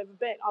 days I've ever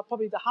been.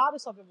 Probably the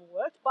hardest I've ever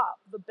worked, but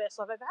the best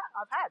I've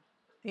had.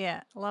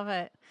 Yeah, love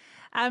it.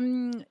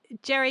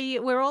 Jerry,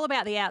 we're all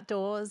about the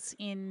outdoors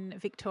in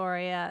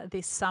Victoria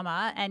this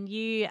summer, and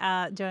you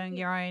are doing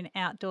your own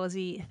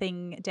outdoorsy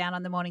thing down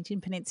on the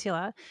Mornington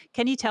Peninsula.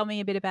 Can you tell me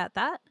a bit about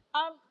that?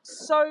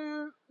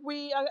 So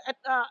we are at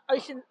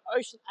Ocean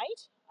 8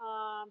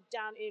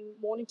 down in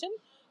Mornington.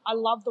 I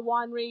love the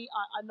winery.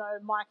 I know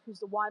Mike, who's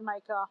the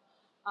winemaker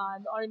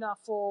and owner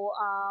for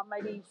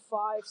maybe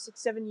 5, 6,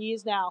 7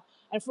 years now.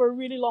 And for a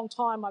really long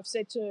time, I've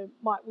said to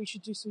Mike, we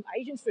should do some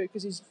Asian food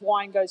because his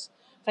wine goes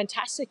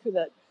fantastic with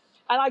it.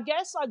 And I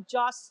guess I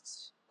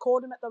just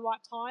caught him at the right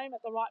time,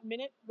 at the right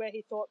minute, where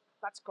he thought,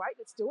 that's great,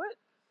 let's do it.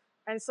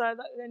 And so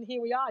then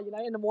here we are,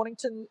 in the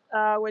Mornington.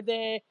 We're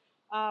there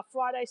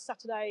Friday,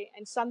 Saturday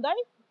and Sunday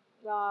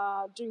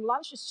doing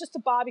lunch. It's just a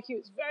barbecue.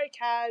 It's very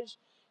cash.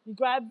 You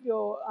grab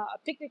your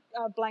picnic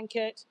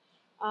blanket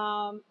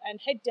and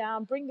head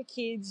down, bring the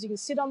kids. You can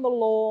sit on the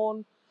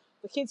lawn,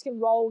 The kids can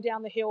roll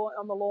down the hill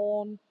on the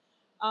lawn.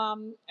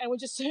 And we're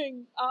just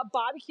doing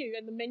barbecue,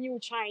 and the menu will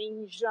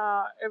change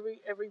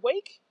every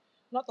week.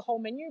 Not the whole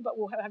menu, but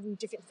we'll have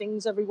different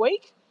things every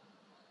week.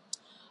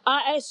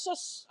 And it's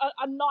just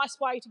a nice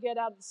way to get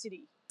out of the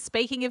city.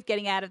 Speaking of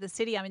getting out of the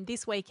city, I mean,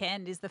 this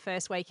weekend is the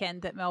first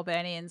weekend that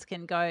Melburnians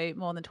can go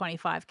more than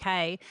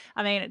 25K.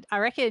 I mean, I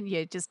reckon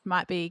you just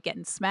might be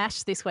getting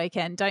smashed this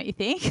weekend, don't you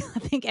think? I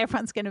think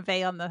everyone's going to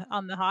be on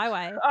the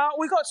highway.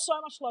 We got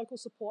so much local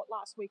support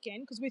last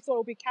weekend because we thought it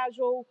would be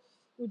casual.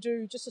 We'll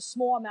do just a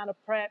small amount of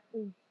prep.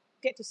 We'll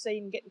get to see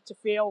and get to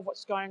feel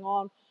what's going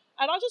on.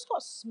 And I just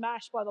got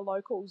smashed by the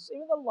locals.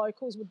 Even the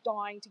locals were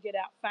dying to get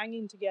out,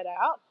 fanging to get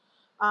out.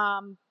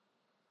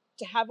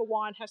 To have a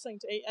wine, have something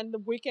to eat. And the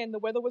weekend, the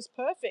weather was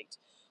perfect.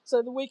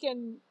 So the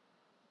weekend,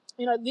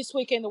 this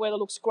weekend the weather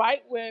looks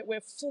great.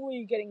 We're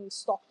fully getting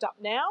stocked up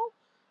now.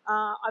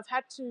 I've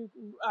had to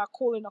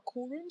call in a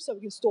cool room so we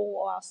can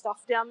store all our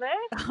stuff down there.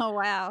 Oh,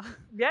 wow.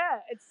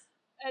 Yeah,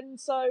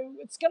 so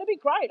it's going to be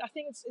great. I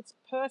think it's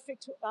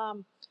perfect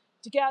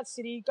to get out of the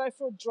city, go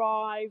for a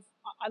drive.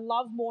 I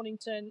love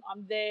Mornington.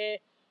 I'm there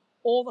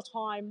all the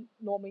time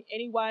normally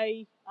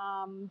anyway,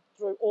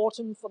 through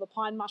autumn for the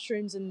pine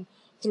mushrooms and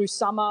through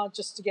summer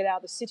just to get out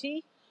of the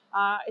city.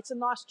 It's a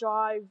nice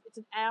drive. It's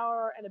an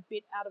hour and a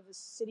bit out of the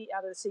city,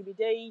 out of the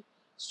CBD,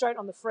 straight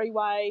on the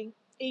freeway,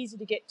 easy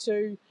to get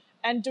to,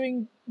 and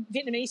doing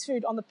Vietnamese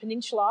food on the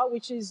peninsula,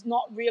 which is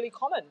not really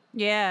common.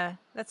 Yeah,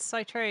 that's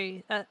so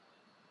true.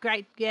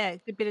 Great, yeah,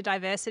 good bit of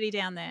diversity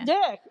down there.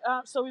 Yeah,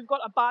 so we've got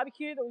a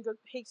barbecue that we've got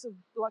heaps of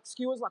like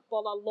skewers like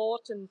bola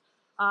lot and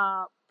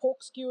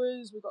pork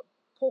skewers. We've got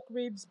pork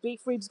ribs,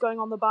 beef ribs going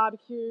on the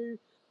barbecue.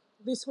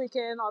 This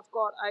weekend I've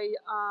got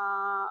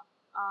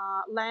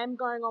a lamb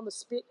going on the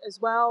spit as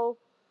well.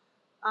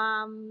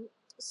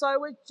 So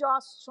we're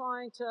just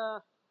trying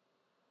to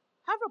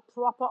have a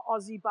proper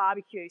Aussie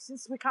barbecue.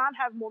 Since we can't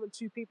have more than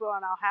 2 people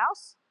in our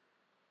house,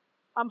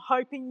 I'm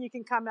hoping you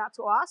can come out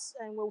to us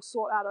and we'll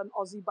sort out an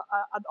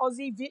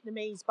Aussie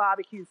Vietnamese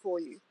barbecue for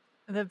you.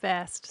 The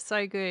best.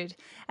 So good.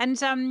 And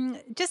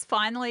just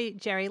finally,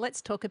 Jerry,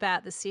 let's talk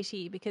about the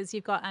city because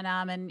you've got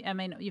Anam and I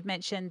mean, you've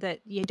mentioned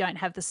that you don't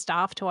have the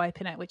staff to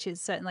open it, which is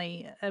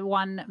certainly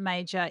one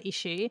major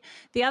issue.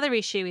 The other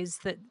issue is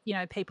that,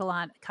 people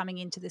aren't coming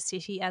into the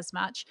city as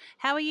much.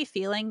 How are you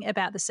feeling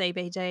about the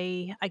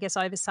CBD, I guess,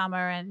 over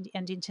summer and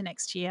into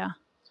next year?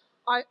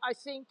 I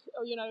think,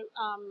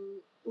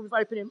 we've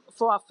opened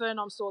for our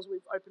Fernam stores,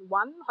 we've opened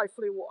one.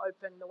 Hopefully we'll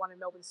open the one in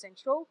Melbourne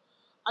Central.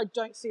 I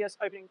don't see us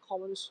opening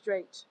Collins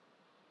Street,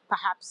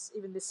 perhaps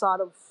even this side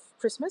of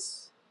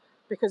Christmas,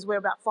 because we're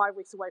about 5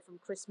 weeks away from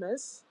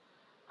Christmas.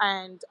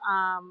 And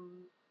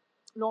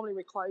normally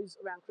we close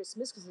around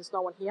Christmas because there's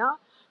no one here.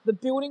 The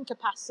building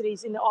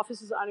capacities in the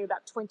offices are only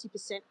about 20%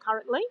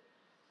 currently.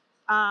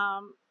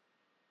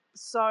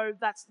 So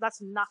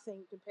that's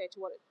nothing compared to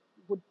what it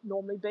would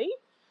normally be.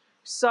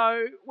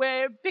 So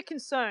we're a bit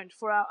concerned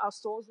for our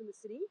stores in the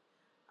city.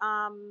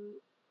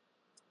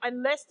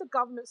 Unless the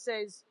government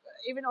says,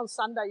 even on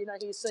Sunday,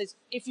 he says,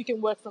 if you can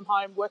work from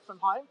home,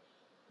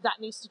 that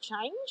needs to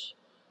change.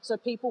 So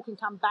people can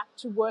come back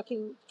to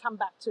working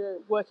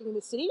in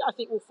the city. I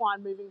think we'll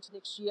find moving to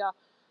next year,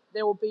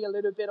 there will be a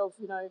little bit of,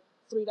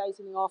 3 days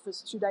in the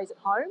office, 2 days at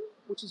home,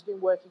 which has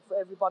been working for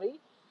everybody.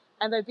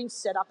 And they've been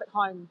set up at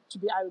home to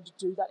be able to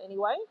do that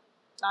anyway.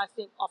 I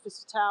think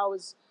office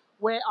towers,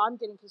 where I'm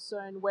getting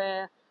concerned,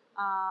 where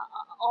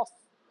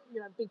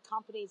big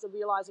companies are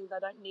realising they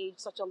don't need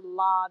such a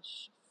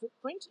large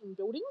footprint in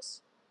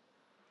buildings.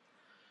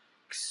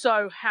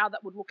 So how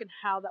that would look and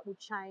how that would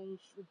change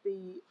would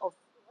be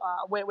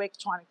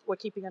we're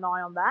keeping an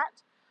eye on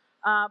that.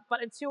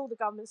 But until the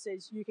government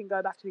says you can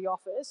go back to the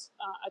office,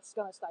 it's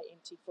going to stay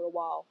empty for a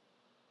while.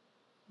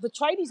 The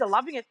tradies are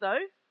loving it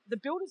though. The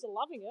builders are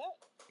loving it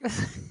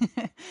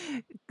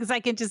because they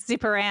can just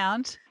zip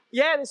around.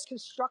 Yeah, there's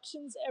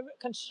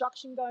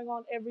construction going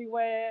on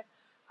everywhere.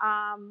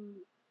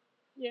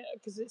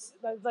 Because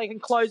they can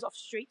close off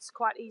streets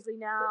quite easily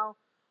now,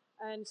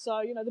 and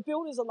so the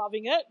builders are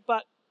loving it.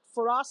 But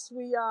for us,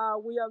 we are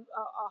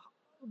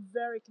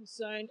very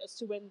concerned as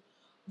to when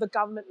the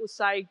government will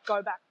say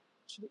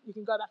you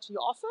can go back to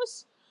your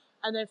office,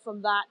 and then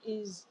from that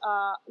is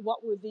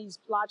what will these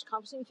large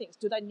companies think?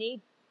 Do they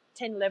need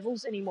 10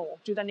 levels anymore?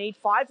 Do they need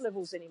 5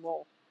 levels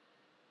anymore?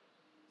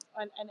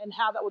 And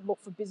how that would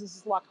look for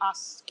businesses like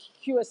us,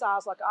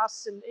 QSRs like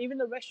us, and even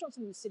the restaurants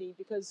in the city,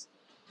 because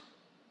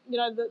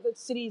the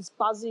city's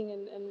buzzing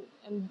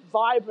and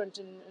vibrant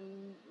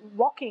and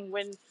rocking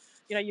when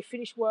you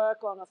finish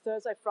work on a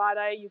Thursday,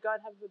 Friday, you go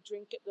and have a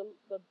drink at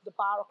the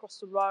bar across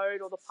the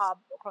road or the pub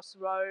across the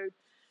road,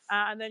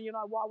 and then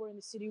while we're in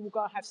the city, we'll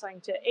go and have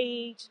something to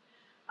eat.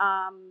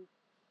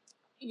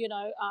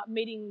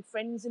 Meeting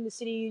friends in the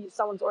city.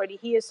 Someone's already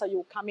here, so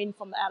you'll come in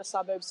from the outer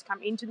suburbs to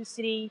come into the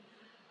city.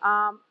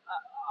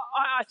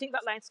 I think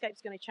that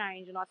landscape's going to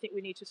change, and I think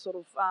we need to sort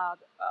of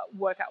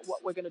work out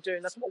what we're going to do,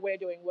 and that's what we're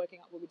doing, working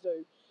out what we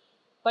do.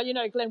 But,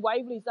 Glen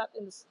Waverley's that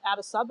in the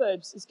outer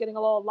suburbs is getting a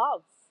lot of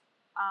love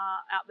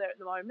out there at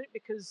the moment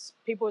because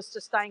people are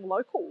just staying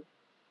local.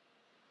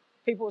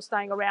 people are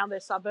staying around their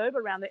suburb,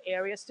 around the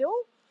area still,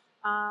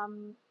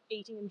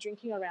 eating and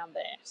drinking around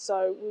there.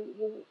 So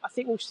I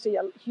think we'll see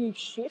a huge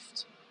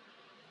shift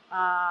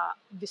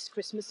this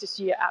Christmas, this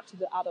year, out to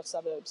the outer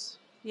suburbs.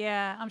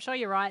 Yeah, I'm sure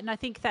you're right. And I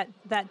think that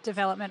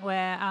development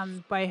where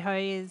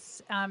Boho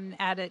is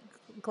out at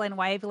Glen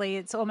Waverley,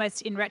 it's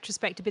almost in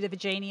retrospect a bit of a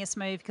genius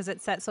move because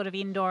it's that sort of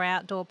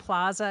indoor-outdoor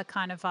plaza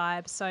kind of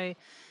vibe. So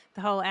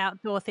the whole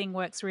outdoor thing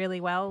works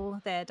really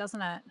well there,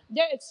 doesn't it?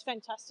 Yeah, it's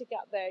fantastic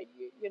out there.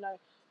 You know,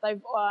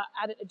 they've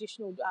added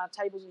additional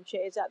tables and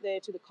chairs out there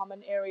to the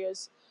common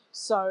areas.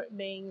 So it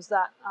means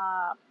that,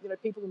 you know,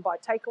 people can buy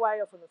takeaway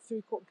or from the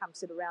food court and come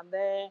sit around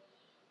there.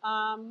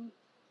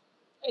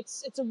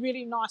 It's a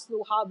really nice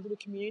little hub, little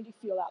community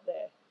feel out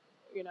there,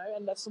 you know,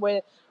 and that's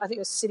where I think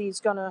the city's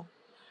going to,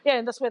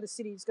 and that's where the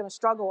city's going to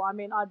struggle. I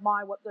mean, I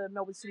admire what the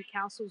Melbourne City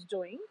Council's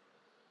doing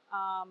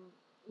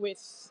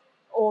with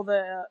all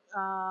the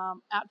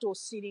outdoor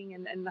seating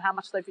and how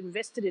much they've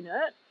invested in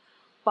it,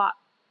 but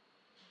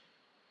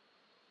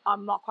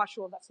I'm not quite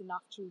sure that's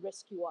enough to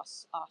rescue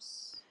us.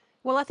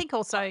 Well, I think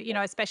also, you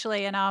know,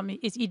 especially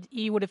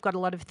you would have got a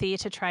lot of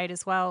theatre trade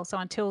as well. So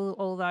until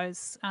all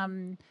those,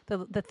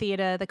 the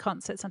theatre, the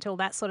concerts, until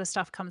that sort of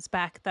stuff comes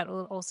back, that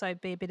will also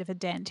be a bit of a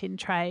dent in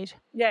trade.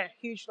 Yeah,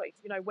 hugely.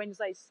 You know,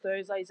 Wednesdays,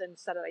 Thursdays and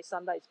Saturday,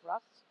 Sundays for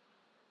us,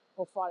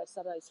 or Friday,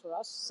 Saturdays for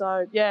us.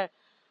 So, yeah,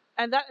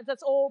 and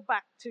that's all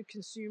back to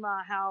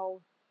consumer,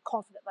 how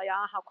confident they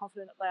are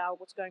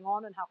what's going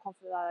on and how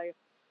confident they are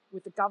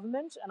with the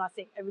government. And I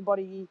think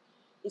everybody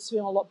is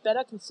feeling a lot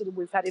better considering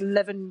we've had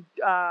 11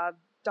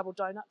 double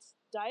donuts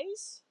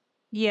days.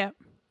 Yeah.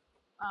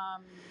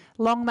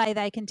 Long may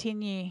they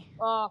continue.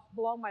 Oh,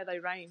 long may they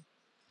reign.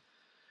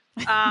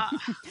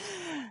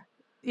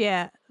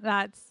 Yeah,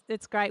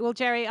 it's great. Well,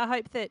 Jerry, I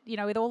hope that, you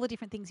know, with all the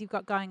different things you've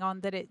got going on,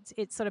 that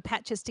it sort of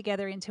patches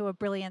together into a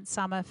brilliant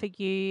summer for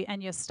you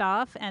and your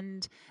staff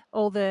and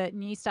all the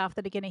new staff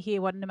that are going to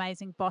hear what an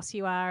amazing boss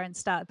you are and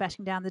start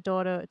bashing down the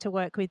door to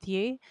work with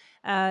you.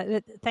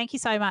 Thank you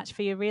so much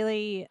for your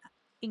really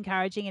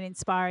encouraging and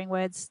inspiring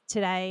words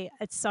today.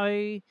 It's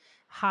so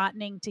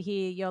heartening to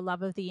hear your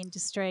love of the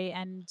industry,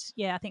 and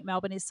I think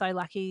Melbourne is so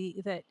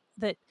lucky that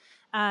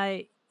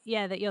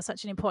you're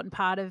such an important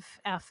part of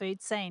our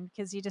food scene,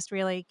 because you're just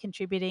really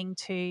contributing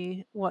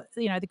to what,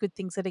 you know, the good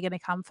things that are going to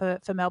come for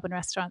Melbourne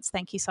restaurants.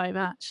 Thank you so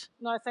much.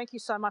 No, thank you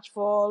so much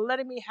for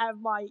letting me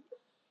have my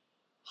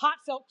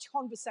heartfelt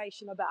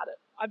conversation about it.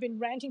 I've been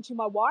ranting to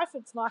my wife.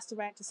 It's nice to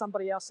rant to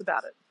somebody else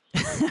about it.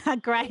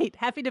 Great.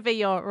 Happy to be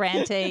your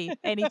rantee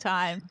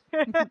anytime.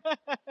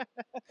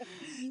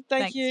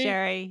 Thanks, you,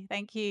 Jerry.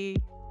 Thank you.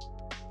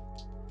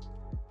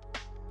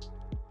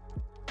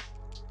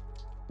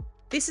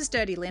 This is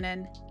Dirty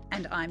Linen,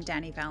 and I'm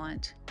Danny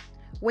Vallant.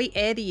 We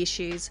air the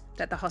issues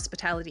that the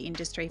hospitality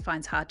industry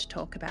finds hard to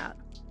talk about.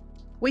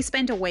 We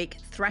spend a week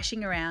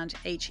thrashing around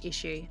each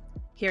issue,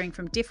 hearing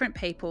from different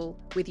people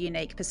with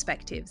unique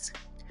perspectives.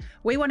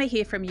 We want to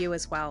hear from you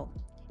as well.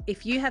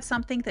 If you have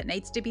something that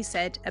needs to be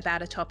said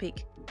about a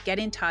topic, get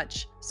in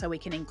touch so we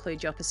can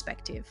include your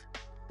perspective.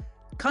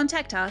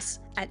 Contact us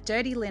at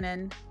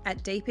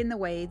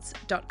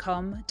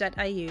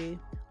dirtylinen@deepintheweeds.com.au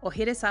or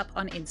hit us up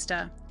on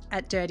Insta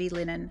at Dirty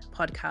Linen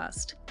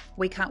Podcast.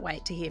 We can't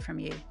wait to hear from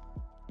you.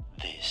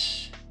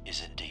 This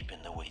is a Deep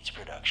in the Weeds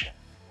production.